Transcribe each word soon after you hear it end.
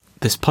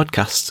This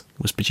podcast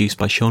was produced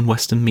by Sean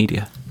Weston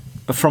Media.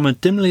 From a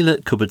dimly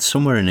lit cupboard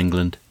somewhere in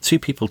England, two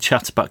people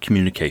chat about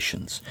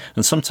communications,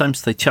 and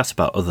sometimes they chat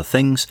about other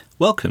things.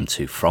 Welcome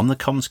to From the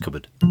Comms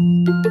Cupboard.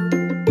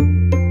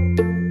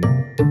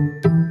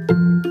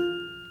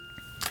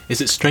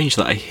 Is it strange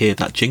that I hear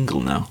that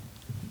jingle now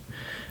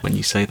when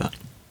you say that?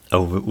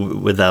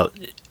 Oh,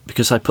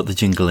 because I put the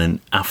jingle in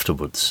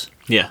afterwards.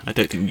 Yeah, I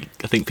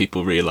think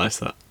people realise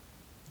that.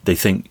 They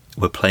think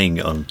we're playing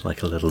it on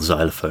like a little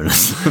xylophone or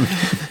something.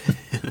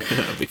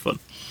 That'd be fun.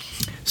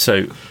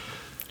 So,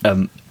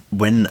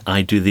 when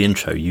I do the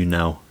intro, you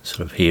now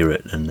sort of hear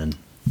it, and then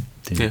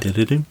and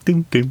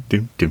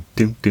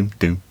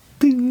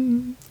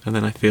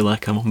then I feel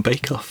like I'm on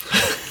Bake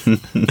Off.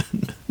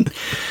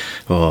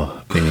 Oh,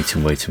 I've been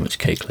eating way too much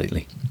cake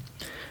lately.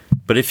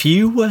 But if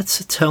you were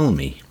to tell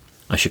me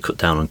I should cut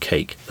down on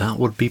cake, that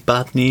would be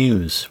bad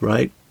news,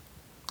 right?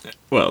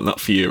 Well, not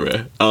for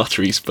your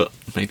arteries, but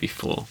maybe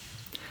for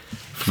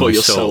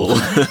your soul.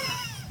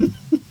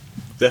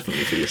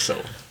 Definitely for your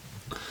soul.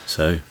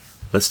 So,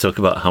 let's talk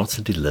about how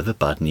to deliver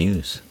bad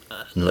news.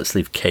 And let's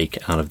leave cake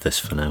out of this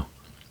for now.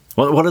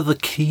 What are the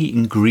key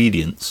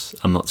ingredients,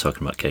 I'm not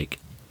talking about cake,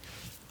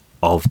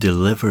 of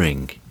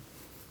delivering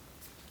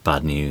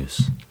bad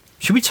news?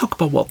 Should we talk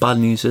about what bad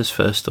news is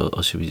first,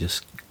 or should we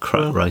just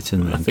crack right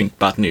in there? I think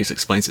bad news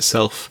explains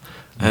itself.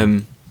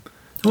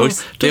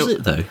 Does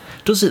it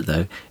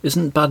though?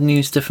 Isn't bad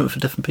news different for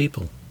different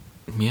people?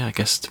 Yeah, I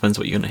guess it depends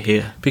what you're going to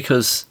hear.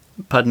 Because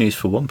bad news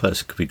for one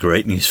person could be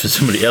great news for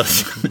somebody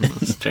else.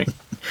 That's true.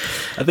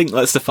 I think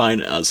let's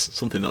define it as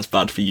something that's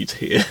bad for you to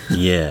hear.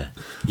 Yeah.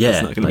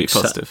 It's not going to be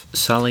positive.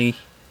 Sally,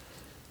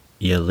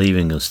 you're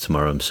leaving us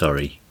tomorrow, I'm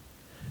sorry.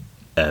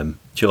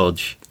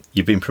 George,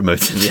 you've been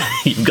promoted.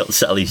 You've got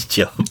Sally's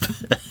job.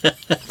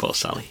 Poor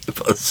Sally.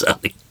 Poor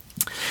Sally.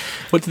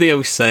 What do they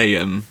always say?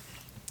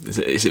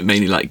 Is it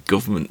mainly like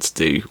governments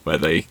do, where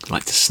they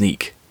like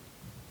to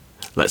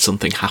let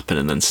something happen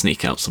and then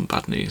sneak out some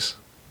bad news?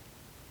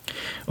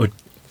 Or,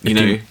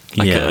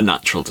 a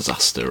natural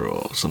disaster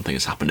or something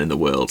has happened in the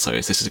world, so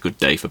this is a good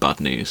day for bad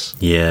news.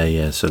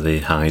 Yeah, so they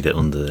hide it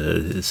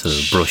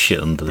brush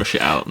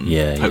it out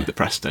and hope the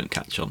press don't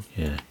catch on.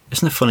 Yeah.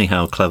 Isn't it funny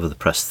how clever the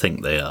press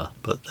think they are,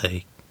 but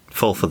they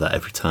fall for that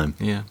every time?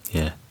 Yeah.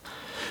 Yeah.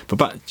 But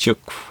back to your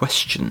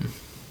question,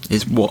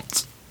 is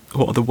what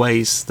are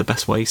the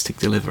best ways to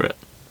deliver it?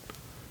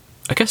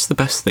 I guess the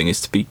best thing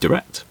is to be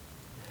direct.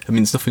 I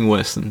mean, there's nothing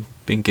worse than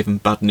being given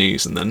bad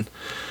news and then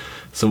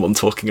someone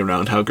talking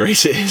around how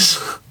great it is.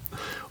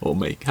 Or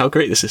how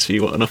great this is for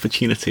you, what an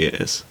opportunity it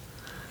is.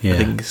 Yeah. I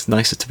think it's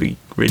nicer to be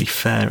really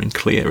fair and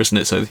clear, isn't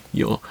it? So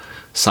your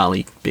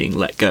Sally being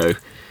let go,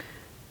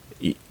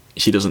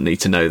 she doesn't need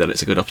to know that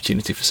it's a good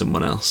opportunity for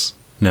someone else.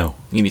 No.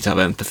 You need to have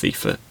empathy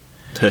for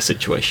her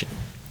situation.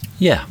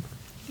 Yeah.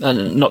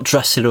 And not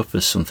dress it up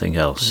as something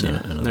else.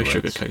 Yeah. No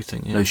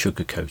sugarcoating. Yeah. No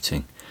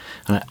sugarcoating.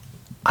 And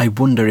I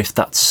wonder if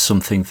that's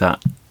something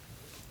that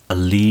a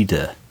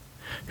leader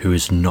who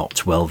is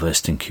not well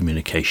versed in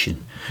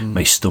communication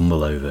may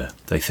stumble over.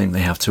 They think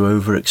they have to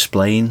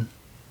over-explain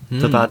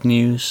the bad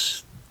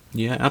news.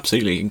 Yeah,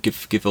 absolutely, and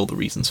give all the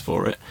reasons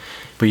for it.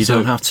 But you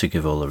don't have to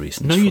give all the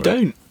reasons. No, you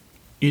don't.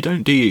 You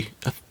don't, do you?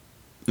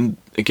 And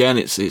again,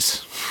 it's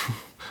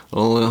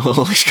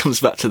always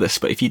comes back to this.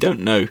 But if you don't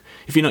know,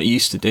 if you're not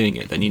used to doing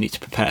it, then you need to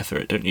prepare for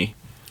it, don't you?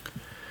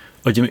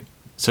 What do you mean?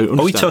 So,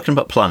 are we talking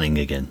about planning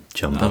again,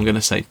 John? I'm going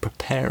to say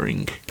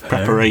preparation.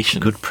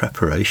 Good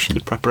preparation.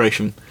 Good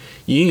preparation.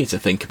 You need to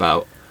think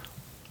about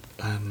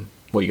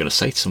what you're going to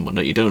say to someone.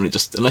 You don't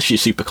just, unless you're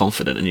super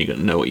confident and you're going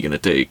to know what you're going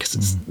to do, because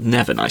it's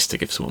never nice to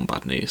give someone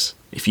bad news.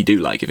 If you do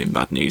like giving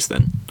bad news,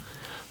 then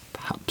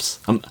perhaps.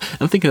 I'm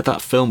thinking of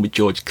that film with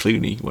George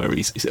Clooney where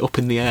is it Up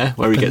in the Air,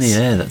 where gets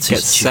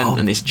sent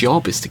and his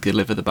job is to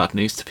deliver the bad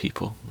news to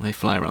people. They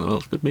fly around the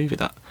world. Good movie,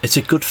 that. It's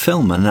a good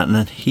film, and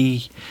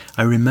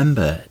I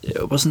remember,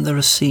 wasn't there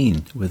a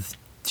scene with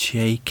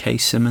J.K.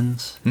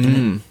 Simmons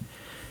in it?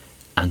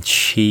 And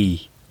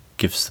she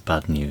gives the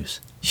bad news.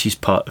 She's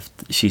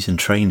in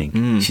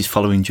training. She's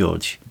following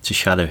George to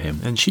shadow him.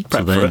 And she'd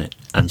prep for it.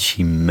 And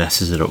she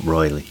messes it up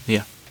royally.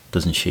 Yeah.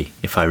 Doesn't she,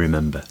 if I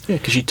remember? Yeah,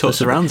 because she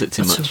talks around it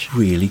too much. That's a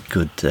really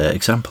good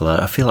example.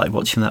 I feel like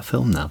watching that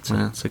film now too.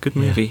 Yeah, it's a good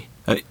movie.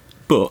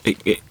 But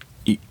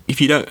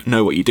if you don't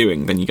know what you're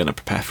doing, then you're going to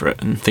prepare for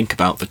it and think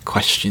about the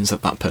questions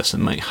that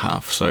person might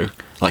have. So,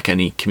 like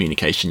any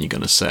communication, you're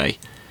going to say,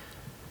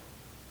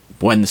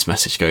 when this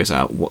message goes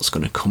out, what's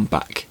going to come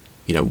back?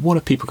 What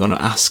are people going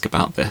to ask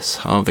about this?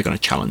 How are they going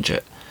to challenge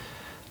it?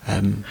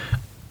 And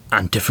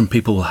different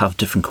people will have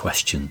different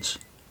questions.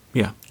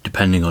 Yeah.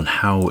 Depending on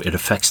how it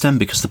affects them,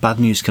 because the bad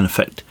news can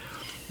affect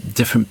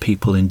different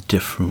people in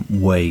different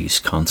ways,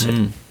 can't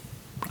it?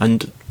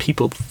 And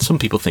some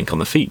people think on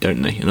their feet,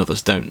 don't they? And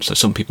others don't. So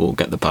some people will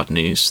get the bad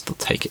news, they'll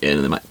take it in,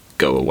 and they might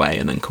go away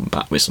and then come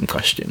back with some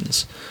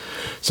questions.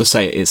 So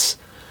say it is,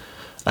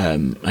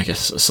 I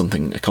guess,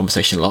 a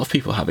conversation a lot of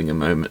people are having a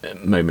moment,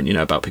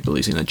 about people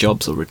losing their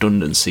jobs or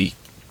redundancy,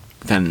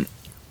 then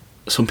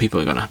some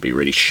people are going to be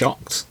really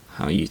shocked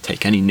how you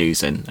take any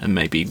news in, and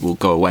maybe will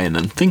go away and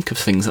then think of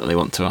things that they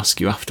want to ask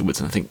you afterwards.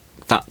 And I think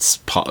that's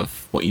part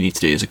of what you need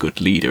to do as a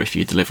good leader if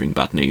you're delivering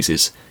bad news,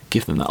 is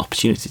give them that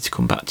opportunity to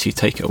come back to you,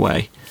 take it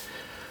away.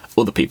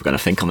 Other people are going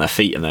to think on their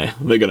feet, and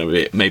they're going to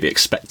be maybe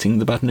expecting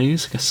the bad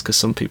news, I guess, because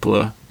some people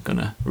are going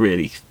to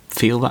really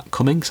feel that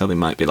coming, so they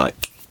might be like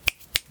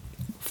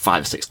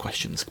 5 or 6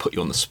 questions, put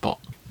you on the spot.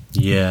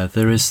 Yeah,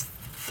 there is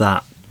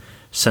that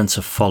sense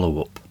of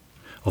follow-up,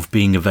 of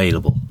being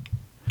available.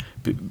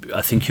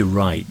 I think you're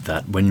right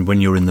that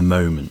when you're in the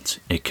moment,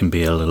 it can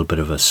be a little bit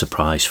of a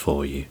surprise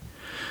for you.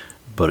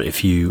 But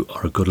if you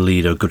are a good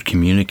leader, a good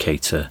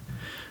communicator,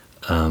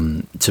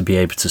 to be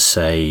able to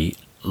say,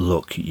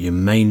 look, you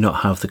may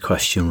not have the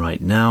question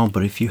right now,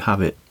 but if you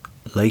have it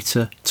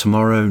later,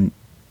 tomorrow,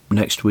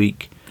 next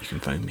week, you can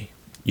phone me.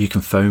 You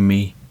can phone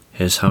me.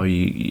 Here's how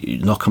you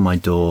knock on my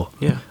door.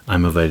 Yeah.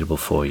 I'm available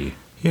for you.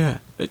 Yeah.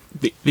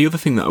 The other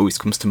thing that always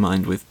comes to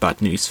mind with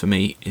bad news for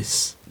me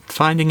is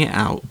finding it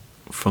out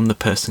from the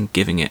person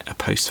giving it,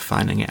 opposed to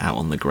finding it out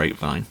on the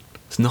grapevine.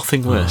 There's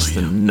nothing worse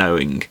than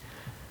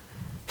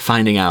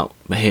finding out,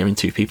 hearing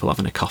 2 people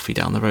having a coffee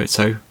down the road.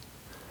 So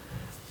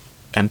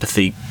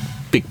empathy,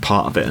 big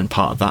part of it, and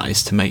part of that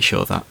is to make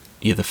sure that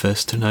you're the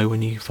first to know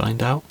when you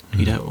find out.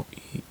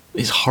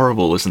 It's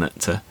horrible, isn't it,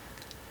 to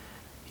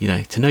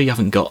know you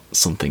haven't got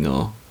something,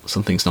 or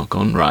something's not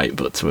gone right,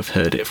 but to have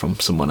heard it from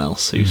someone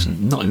else who's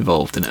not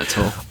involved in it at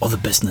all. Or the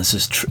business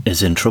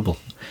is in trouble.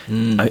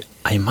 I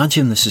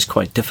imagine this is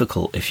quite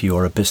difficult if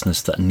you're a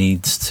business that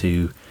needs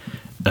to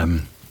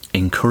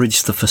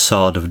encourage the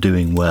facade of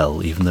doing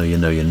well, even though you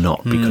know you're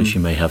not, because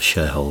you may have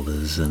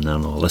shareholders and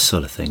all this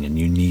sort of thing, and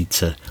you need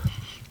to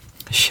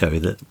show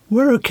that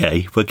we're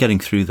okay, we're getting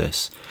through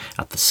this.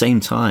 At the same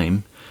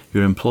time,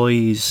 your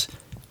employees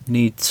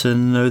need to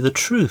know the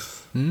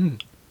truth,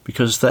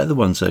 because they're the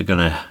ones that are going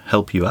to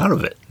help you out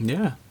of it.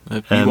 Yeah,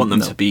 you want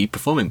them to be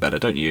performing better,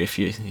 don't you? If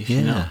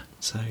you're not.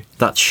 So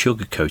that's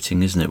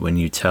sugarcoating, isn't it? When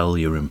you tell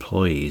your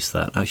employees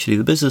that actually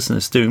the business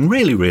is doing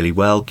really, really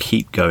well,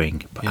 keep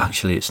going, but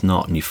actually it's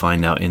not, and you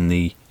find out in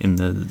the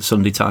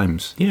Sunday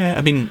Times. Yeah,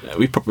 I mean,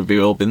 we've probably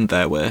all been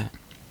there, where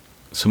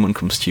someone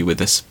comes to you with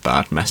this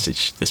bad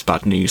message, this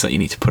bad news that you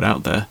need to put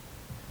out there,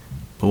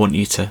 but want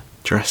you to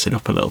dress it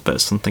up a little bit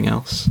as something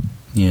else.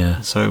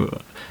 Yeah.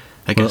 So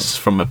I guess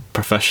from a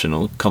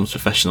comms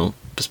professional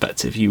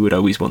perspective, you would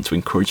always want to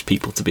encourage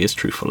people to be as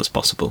truthful as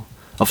possible.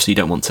 Obviously, you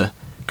don't want to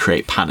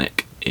create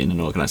panic in an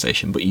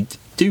organisation, but you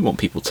do want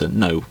people to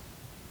know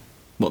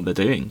what they're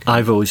doing.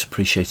 I've always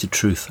appreciated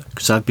truth,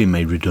 because I've been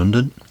made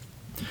redundant.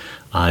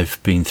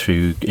 I've been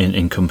through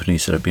in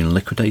companies that have been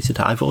liquidated.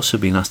 I've also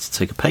been asked to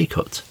take a pay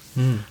cut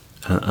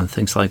and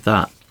things like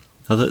that.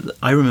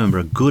 I remember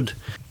a good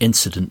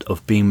incident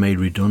of being made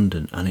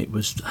redundant, and it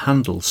was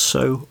handled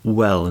so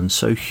well and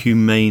so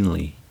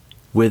humanely,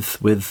 with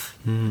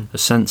a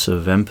sense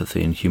of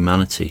empathy and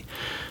humanity,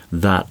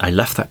 that I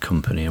left that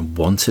company and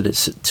wanted it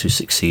to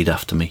succeed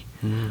after me.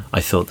 I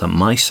thought that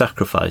my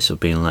sacrifice of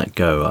being let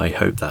go, I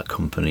hope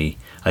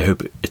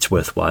it's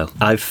worthwhile.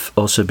 I've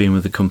also been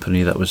with a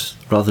company that was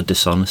rather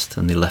dishonest,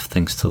 and they left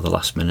things till the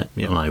last minute,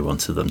 and I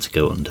wanted them to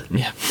go under.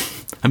 Yeah.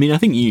 I mean, I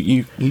think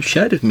you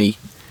shared with me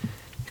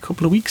a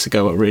couple of weeks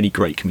ago a really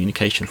great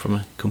communication from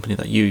a company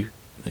that you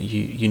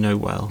know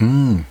well,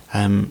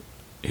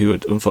 who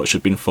had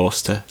unfortunately been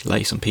forced to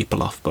lay some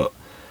people off, but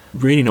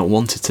really not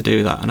wanted to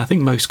do that. And I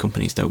think most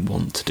companies don't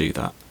want to do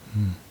that.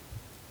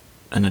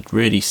 And had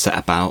really set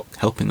about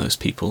helping those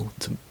people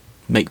to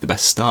make the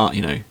best start,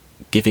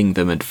 giving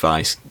them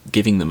advice,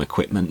 giving them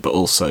equipment, but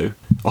also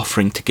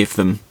offering to give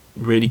them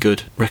really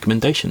good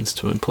recommendations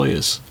to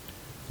employers,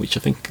 which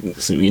I think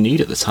you need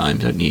at the time,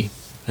 don't you?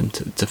 And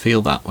to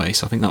feel that way.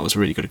 So I think that was a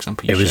really good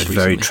example you shared recently. It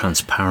was very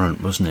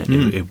transparent, wasn't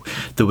it?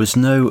 There was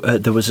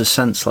there was a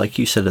sense, like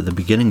you said at the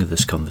beginning of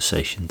this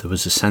conversation, there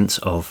was a sense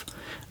of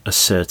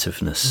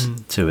assertiveness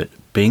to it,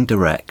 being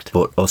direct,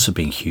 but also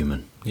being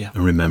human. Yeah.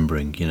 And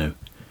remembering,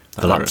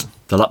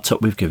 the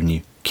laptop we've given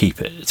you, keep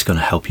it. It's going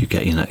to help you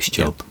get your next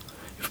job. Yeah.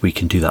 If we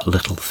can do that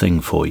little thing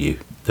for you,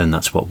 then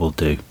that's what we'll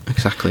do.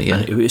 Exactly, yeah.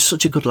 And it was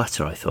such a good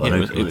letter, I thought.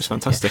 Yeah, it was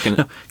fantastic. Yeah.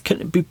 Now,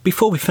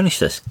 before we finish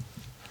this,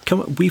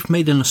 we've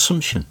made an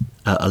assumption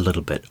a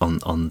little bit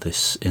in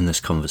this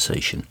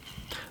conversation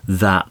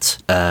that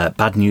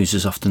bad news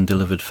is often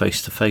delivered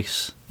face to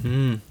face.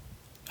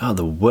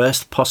 The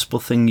worst possible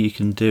thing you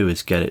can do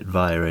is get it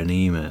via an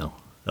email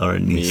or a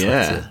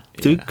newsletter.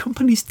 Do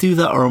companies do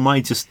that, or am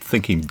I just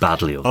thinking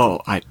badly of them?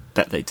 Oh, I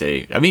bet they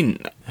do. I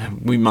mean,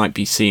 we might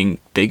be seeing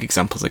big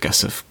examples, I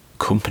guess, of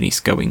companies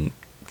going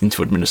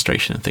into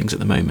administration and things at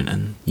the moment,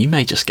 and you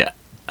may just get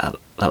a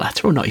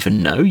letter or not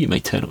even know. You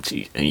may turn up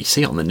to, and you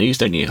see it on the news,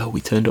 don't you? Oh,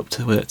 we turned up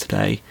to work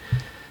today.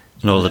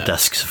 And all the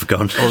desks have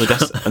gone. All the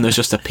desks, and there's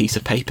just a piece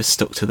of paper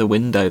stuck to the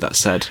window that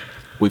said,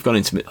 we've gone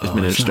into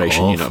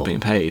administration, you're not being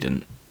paid.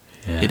 And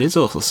it is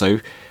awful. So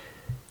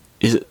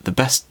is it the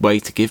best way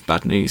to give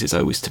bad news is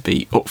always to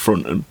be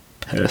upfront and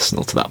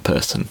personal to that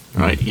person,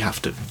 right? You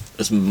have to,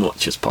 as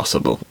much as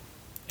possible.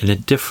 In a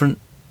different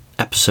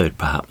episode,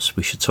 perhaps,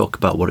 we should talk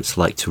about what it's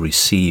like to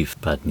receive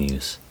bad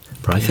news.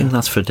 But I Yeah. think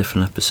that's for a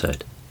different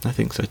episode. I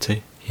think so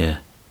too. Yeah.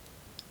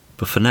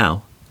 But for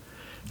now,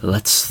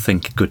 let's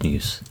think good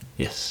news.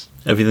 Yes.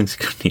 Everything's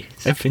good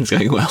news. Everything's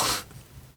going well.